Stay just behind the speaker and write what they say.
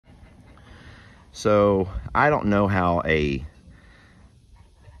So I don't know how a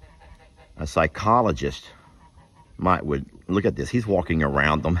psychologist would look at this. He's walking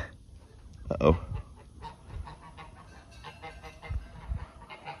around them. Uh-oh.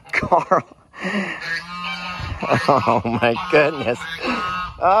 Carl. Oh my goodness.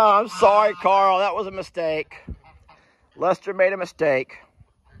 Oh, I'm sorry, Carl. That was a mistake. Lester made a mistake.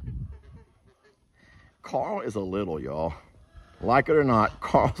 Carl is a little, y'all. Like it or not,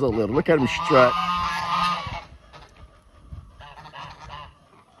 Carl's a little. Look at him strut.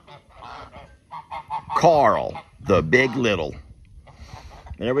 Carl, the Big Little.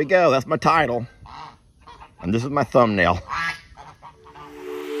 There we go. That's my title. And this is my thumbnail.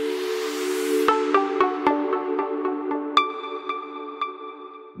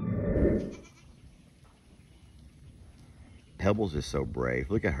 Pebbles is so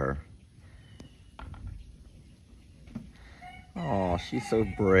brave. Look at her. Oh, she's so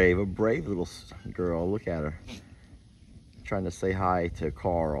brave. A brave little girl. Look at her. Trying to say hi to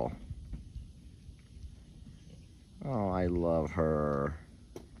Carl. Oh, I love her.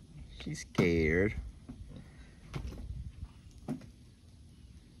 She's scared.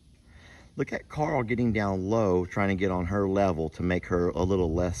 Look at Carl getting down low, trying to get on her level to make her a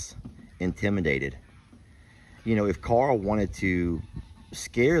little less intimidated. You know, if Carl wanted to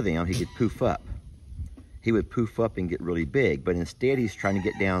scare them, he could poof up. He would poof up and get really big, but instead he's trying to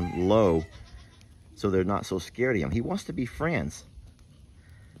get down low so they're not so scared of him. He wants to be friends.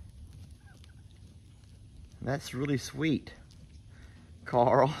 That's really sweet.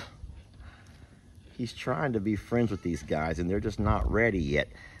 Carl, he's trying to be friends with these guys and they're just not ready yet.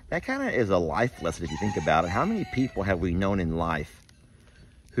 That kind of is a life lesson if you think about it. How many people have we known in life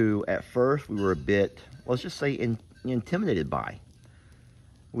who at first we were a bit, let's just say, intimidated by?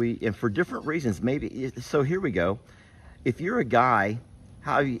 And for different reasons, maybe. So here we go. If you're a guy,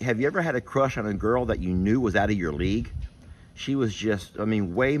 have you ever had a crush on a girl that you knew was out of your league? She was just, I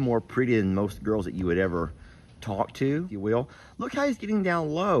mean, way more pretty than most girls that you would ever talk to, if you will. Look how he's getting down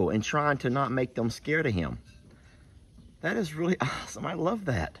low and trying to not make them scared of him. That is really awesome. I love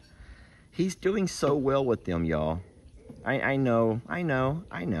that. He's doing so well with them, y'all. I know.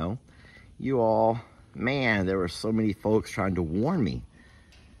 You all, man, there were so many folks trying to warn me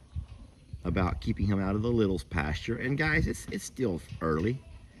about keeping him out of the littles pasture. And guys, it's still early.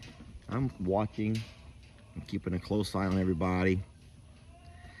 I'm watching, I'm keeping a close eye on everybody.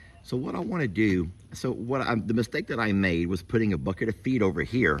 So what I want to do, the mistake that I made was putting a bucket of feed over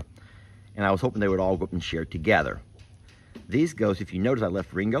here, and I was hoping they would all go up and share together. These goats, if you notice, I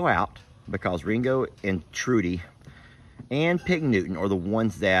left Ringo out because Ringo and Trudy and Pig Newton are the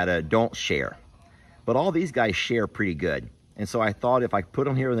ones that don't share. But all these guys share pretty good. And so I thought if I put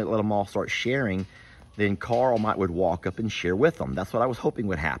them here and let them all start sharing, then Carl would walk up and share with them. That's what I was hoping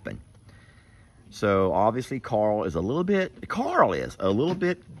would happen. So obviously Carl is a little bit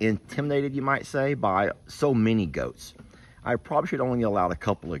intimidated, you might say, by so many goats. I probably should only allow a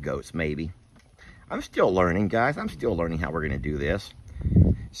couple of goats, maybe. I'm still learning, guys. I'm still learning how we're going to do this.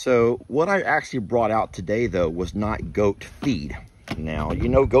 So what I actually brought out today, though, was not goat feed. Now, you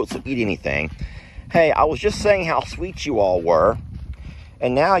know goats will eat anything. Hey, I was just saying how sweet you all were,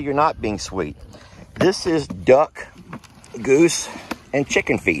 and now you're not being sweet. This is duck, goose, and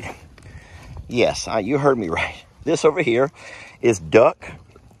chicken feed. Yes, you heard me right. This over here is duck,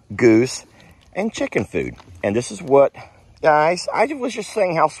 goose, and chicken food. And this is what, guys, I was just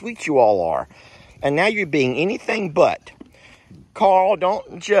saying how sweet you all are. And now you're being anything but. Carl,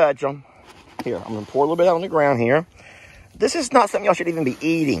 don't judge them. Here, I'm going to pour a little bit out on the ground here. This is not something y'all should even be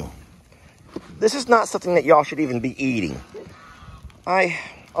eating. This is not something that y'all should even be eating.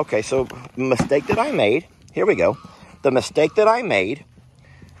 Okay, so the mistake that I made, here we go. The mistake that I made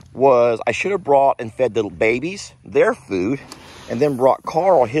was I should have brought and fed the babies their food and then brought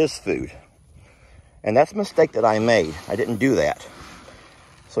Carl his food. And that's a mistake that I made. I didn't do that.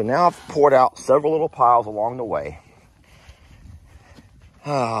 So now I've poured out several little piles along the way.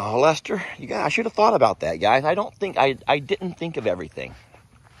 Oh, Lester, I should have thought about that, guys. I didn't think of everything.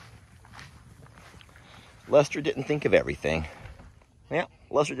 Lester didn't think of everything. Yeah,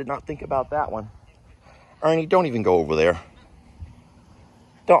 Lester did not think about that one. Ernie, don't even go over there.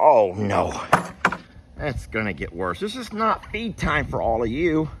 Oh, no. That's going to get worse. This is not feed time for all of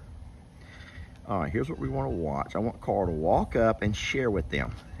you. All right, here's what we want to watch. I want Carl to walk up and share with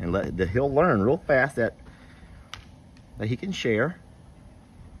them. And he'll learn real fast that he can share.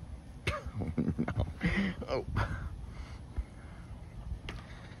 Oh, no. Oh.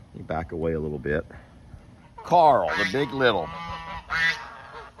 You back away a little bit. Carl, the Big Little.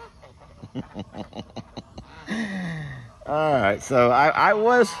 All right, so I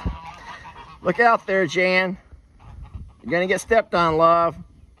was Look out there, Jan. You're gonna get stepped on, love.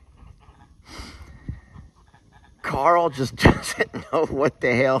 Carl just doesn't know what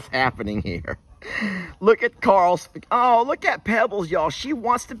the hell's happening here. Look at Carl. Oh, look at Pebbles, y'all. She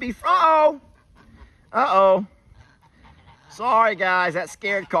wants to be. Oh. Uh-oh. Sorry, guys. That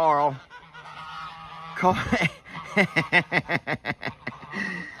scared Carl.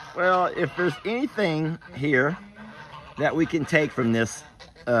 Well, if there's anything here that we can take from this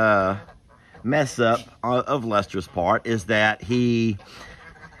mess up of Lester's part, is that he,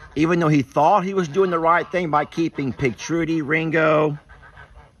 even though he thought he was doing the right thing by keeping Pig Trudy, Ringo,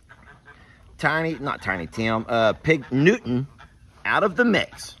 Pig Newton out of the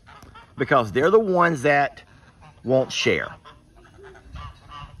mix, because they're the ones that won't share.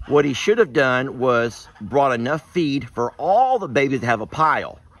 What he should have done was brought enough feed for all the babies to have a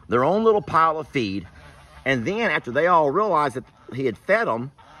pile, their own little pile of feed, and then after they all realized that he had fed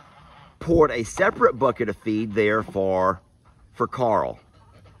them, poured a separate bucket of feed there for Carl.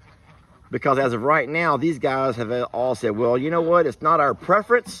 Because as of right now, these guys have all said, well, you know what, it's not our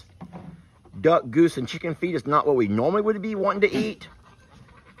preference. Duck, goose, and chicken feed is not what we normally would be wanting to eat.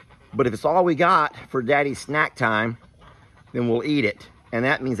 But if it's all we got for Daddy's snack time, then we'll eat it. And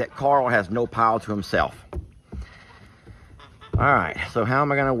that means that Carl has no pile to himself. All right, so how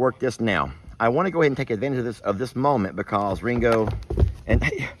am I gonna work this now? I wanna go ahead and take advantage of this moment because Ringo, and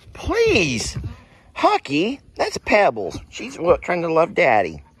hey, please, Hucky, that's Pebbles. She's trying to love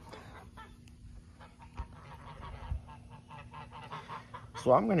Daddy.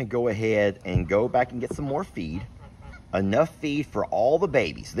 So I'm gonna go ahead and go back and get some more feed. Enough feed for all the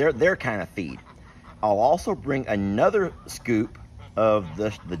babies, their kind of feed. I'll also bring another scoop of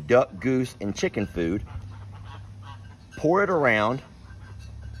the duck, goose, and chicken food. Pour it around,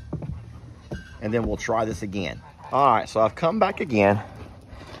 and then we'll try this again. All right, so I've come back again.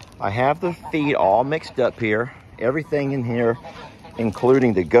 I have the feed all mixed up here. Everything in here,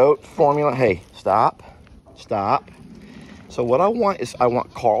 including the goat formula. Hey, stop, stop. So what I want is I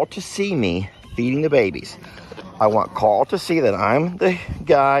want Carl to see me feeding the babies. I want Carl to see that I'm the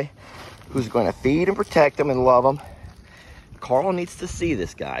guy who's going to feed and protect them and love them. Carl needs to see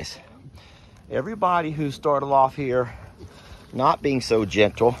this, guys. Everybody who started off here not being so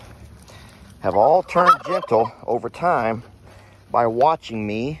gentle have all turned gentle over time by watching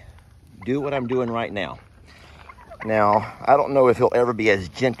me do what I'm doing right now. Now, I don't know if he'll ever be as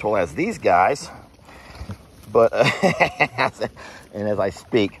gentle as these guys, but and as I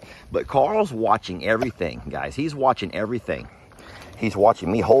speak, but Carl's watching everything, guys. He's watching everything. He's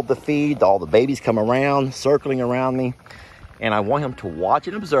watching me hold the feed, all the babies come around, circling around me, and I want him to watch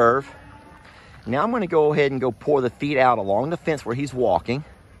and observe. Now I'm going to go ahead and go pour the feed out along the fence where he's walking,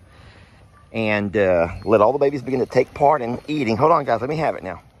 and let all the babies begin to take part in eating. Hold on, guys, let me have it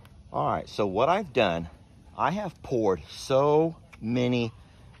now. All right, so what I've done, I have poured so many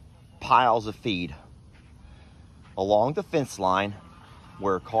piles of feed along the fence line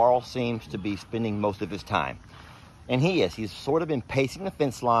where Carl seems to be spending most of his time. And he's sort of been pacing the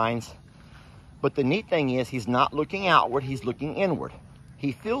fence lines, but the neat thing is he's not looking outward, he's looking inward.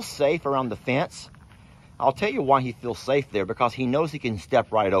 He feels safe around the fence. I'll tell you why he feels safe there, because he knows he can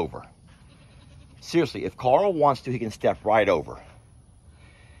step right over. Seriously, if Carl wants to, he can step right over.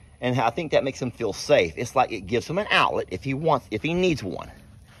 And I think that makes him feel safe. It's like it gives him an outlet if he needs one.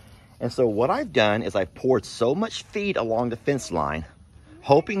 And so what I've done is I've poured so much feed along the fence line,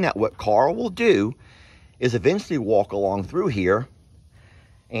 hoping that what Carl will do is eventually walk along through here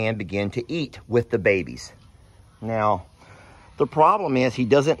and begin to eat with the babies. Now, the problem is he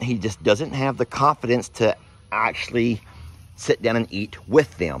just doesn't have the confidence to actually sit down and eat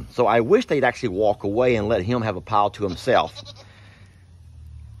with them. So I wish they'd actually walk away and let him have a pile to himself.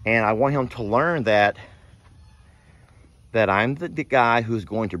 And I want him to learn that I'm the guy who's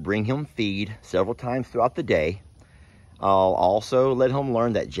going to bring him feed several times throughout the day. I'll also let him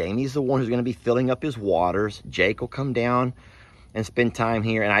learn that Jamie's the one who's going to be filling up his waters. Jake will come down and spend time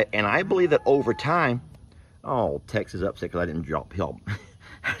here. And I believe that over time, oh, Tex is upset because I didn't drop him.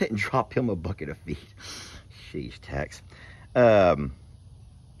 I didn't drop him a bucket of feed. Sheesh, Tex.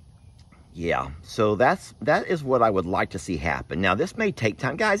 Yeah, so that is what I would like to see happen. Now, this may take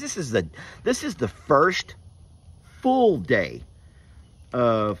time. Guys, this is the first full day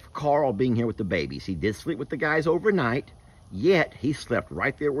of Carl being here with the babies. He did sleep with the guys overnight, yet he slept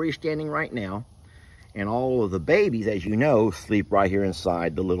right there where he's standing right now. And all of the babies, as you know, sleep right here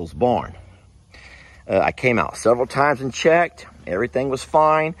inside the Littles' barn. I came out several times and checked. Everything was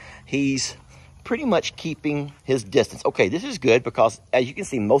fine. He's pretty much keeping his distance. Okay, this is good because, as you can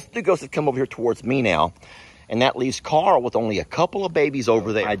see, most of the ghosts have come over here towards me now. And that leaves Carl with only a couple of babies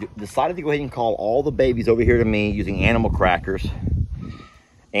over there. I decided to go ahead and call all the babies over here to me using animal crackers.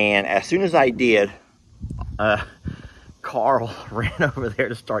 And as soon as I did, Carl ran over there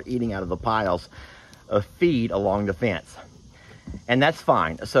to start eating out of the piles of feed along the fence. And that's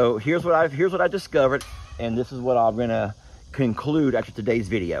fine. So here's what I discovered, and this is what I'm gonna conclude after today's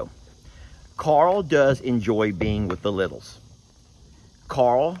video. Carl does enjoy being with the littles.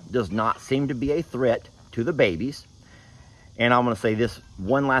 Carl does not seem to be a threat to the babies. And I'm gonna say this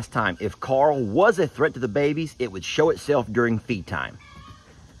one last time. If Carl was a threat to the babies, it would show itself during feed time.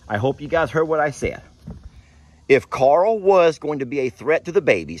 I hope you guys heard what I said. If Carl was going to be a threat to the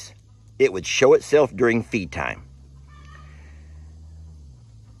babies, it would show itself during feed time.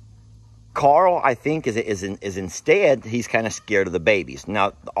 Carl, I think, is instead, he's kind of scared of the babies.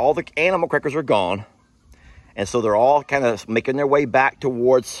 Now, all the animal crackers are gone, and so they're all kind of making their way back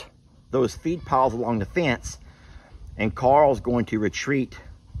towards those feed piles along the fence, and Carl's going to retreat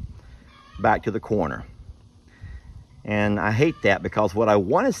back to the corner. And I hate that, because what I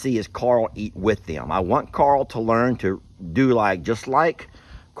want to see is Carl eat with them. I want Carl to learn to do just like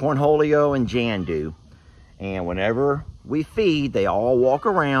Cornholio and Jan do. And whenever we feed, they all walk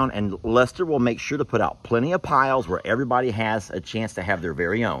around, and Lester will make sure to put out plenty of piles where everybody has a chance to have their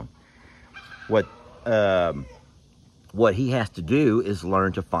very own. What he has to do is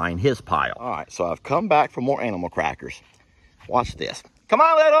learn to find his pile. All right, so I've come back for more animal crackers. Watch this. Come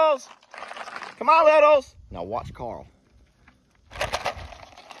on, littles! Come on, littles! Now watch Carl.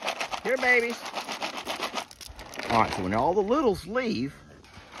 Here, babies. All right, so when all the littles leave,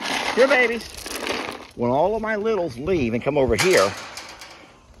 here, babies. When all of my littles leave and come over here,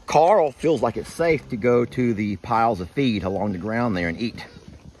 Carl feels like it's safe to go to the piles of feed along the ground there and eat.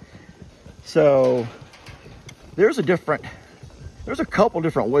 So there's a couple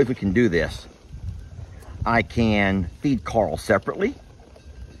different ways we can do this. I can feed Carl separately.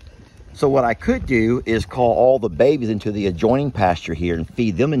 So what I could do is call all the babies into the adjoining pasture here and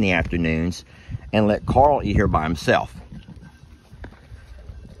feed them in the afternoons and let Carl eat here by himself.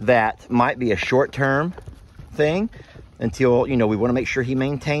 That might be a short-term thing until, we want to make sure he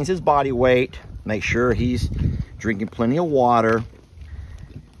maintains his body weight, make sure he's drinking plenty of water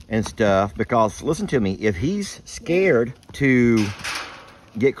and stuff. Because listen to me, if he's scared to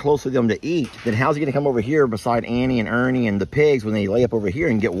get close to them to eat, then how's he going to come over here beside Annie and Ernie and the pigs when they lay up over here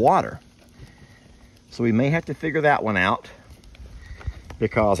and get water? So we may have to figure that one out,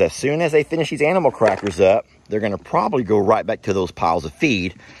 because as soon as they finish these animal crackers up, they're going to probably go right back to those piles of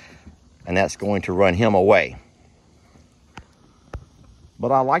feed, and that's going to run him away.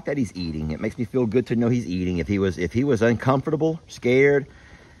 But I like that he's eating. It makes me feel good to know he's eating. If he was uncomfortable, scared,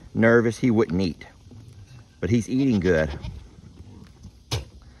 nervous, he wouldn't eat. But he's eating good.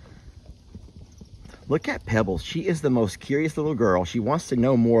 Look at Pebbles. She is the most curious little girl. She wants to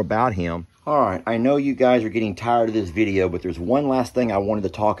know more about him. All right, I know you guys are getting tired of this video, but there's one last thing I wanted to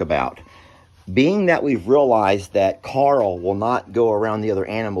talk about. Being that we've realized that Carl will not go around the other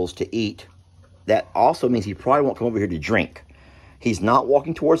animals to eat, that also means he probably won't come over here to drink. He's not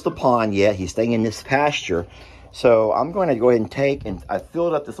walking towards the pond yet. He's staying in this pasture. So I'm going to go ahead and I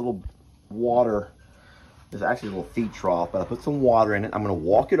filled up this little water. There's actually a little feed trough, but I put some water in it. I'm going to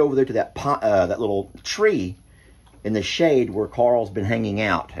walk it over there to that little tree in the shade where Carl's been hanging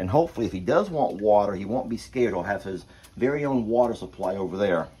out. And hopefully, if he does want water, he won't be scared. He'll have his very own water supply over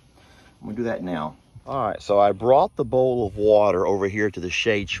there. I'm going to do that now. All right, so I brought the bowl of water over here to the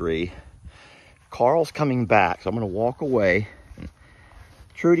shade tree. Carl's coming back, so I'm going to walk away.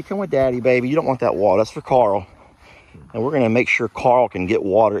 Trudy, come with Daddy, baby. You don't want that water. That's for Carl. And we're going to make sure Carl can get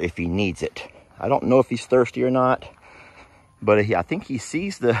water if he needs it. I don't know if he's thirsty or not, but I think he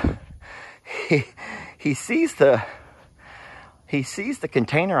sees the he sees the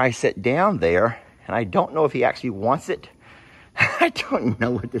container I set down there, and I don't know if he actually wants it. I don't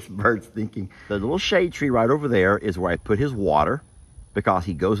know what this bird's thinking. The little shade tree right over there is where I put his water, because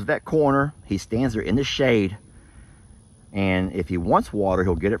he goes to that corner, he stands there in the shade, and if he wants water,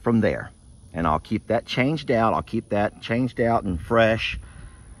 he'll get it from there. And I'll keep that changed out. I'll keep that changed out and fresh.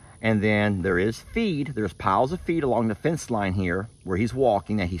 And then there is feed. There's piles of feed along the fence line here where he's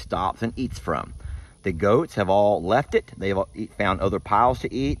walking that he stops and eats from. The goats have all left it. They've found other piles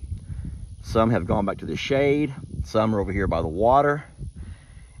to eat. Some have gone back to the shade. Some are over here by the water.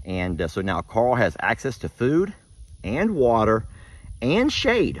 And so now Carl has access to food and water and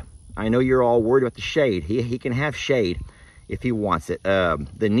shade. I know you're all worried about the shade. He can have shade if he wants it.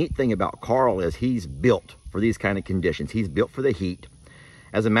 The neat thing about Carl is he's built for these kind of conditions. He's built for the heat.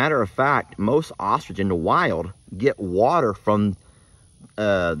 As a matter of fact, most ostrich in the wild get water from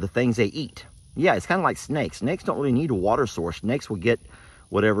the things they eat. Yeah, it's kind of like snakes. Snakes don't really need a water source. Snakes will get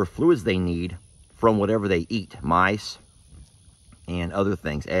whatever fluids they need from whatever they eat. Mice and other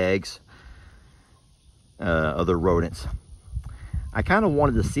things, eggs, other rodents. I kind of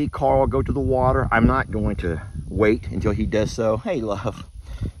wanted to see Carl go to the water. I'm not going to wait until he does so. Hey, love,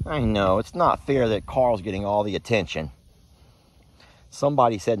 I know it's not fair that Carl's getting all the attention.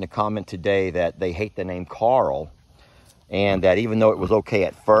 Somebody said in a comment today that they hate the name Carl, and that even though it was okay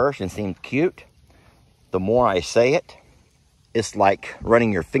at first and seemed cute, the more I say it, it's like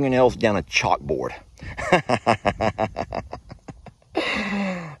running your fingernails down a chalkboard.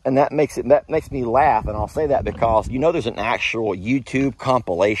 And that makes me laugh, and I'll say that because you know there's an actual YouTube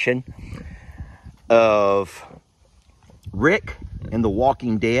compilation of Rick in The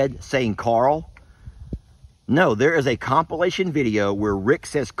Walking Dead saying Carl. No, there is a compilation video where Rick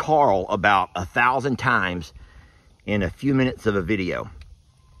says Carl about 1,000 times in a few minutes of a video.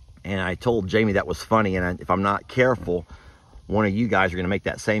 And I told Jamie that was funny, and if I'm not careful, one of you guys are going to make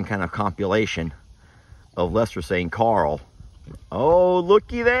that same kind of compilation of Lester saying Carl. Oh,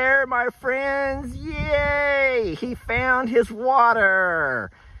 looky there, my friends. Yay! He found his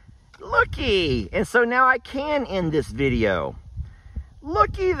water. Looky. And so now I can end this video.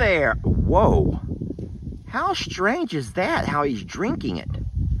 Looky there. Whoa. How strange is that, how he's drinking it?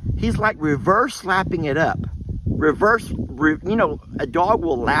 He's like reverse lapping it up. You know, a dog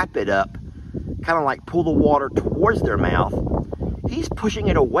will lap it up, kind of like pull the water towards their mouth. He's pushing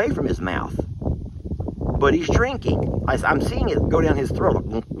it away from his mouth, but he's drinking. I'm seeing it go down his throat.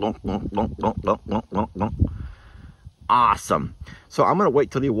 Awesome. So I'm going to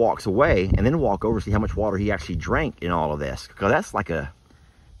wait till he walks away and then walk over to see how much water he actually drank in all of this, because that's like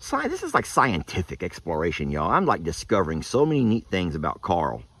this is like scientific exploration, y'all. I'm like discovering so many neat things about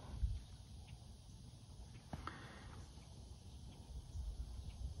Carl.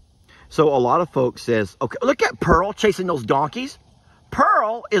 So a lot of folks says, okay, look at Pearl chasing those donkeys.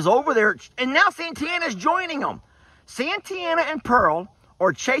 Pearl is over there, and now Santana's joining them. Santana and Pearl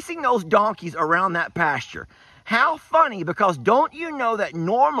are chasing those donkeys around that pasture. How funny, because don't you know that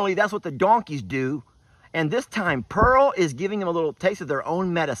normally that's what the donkeys do? And this time, Pearl is giving them a little taste of their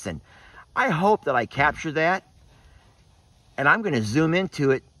own medicine. I hope that I capture that. And I'm going to zoom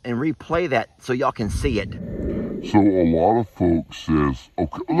into it and replay that so y'all can see it. So a lot of folks says,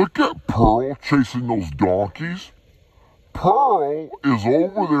 okay, look at Pearl chasing those donkeys. Pearl is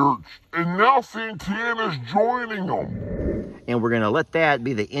over there, and now Santana's joining them. And we're going to let that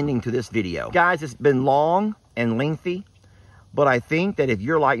be the ending to this video. Guys, it's been long and lengthy. But I think that if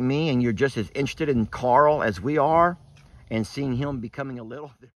you're like me and you're just as interested in Carl as we are, and seeing him becoming a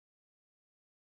little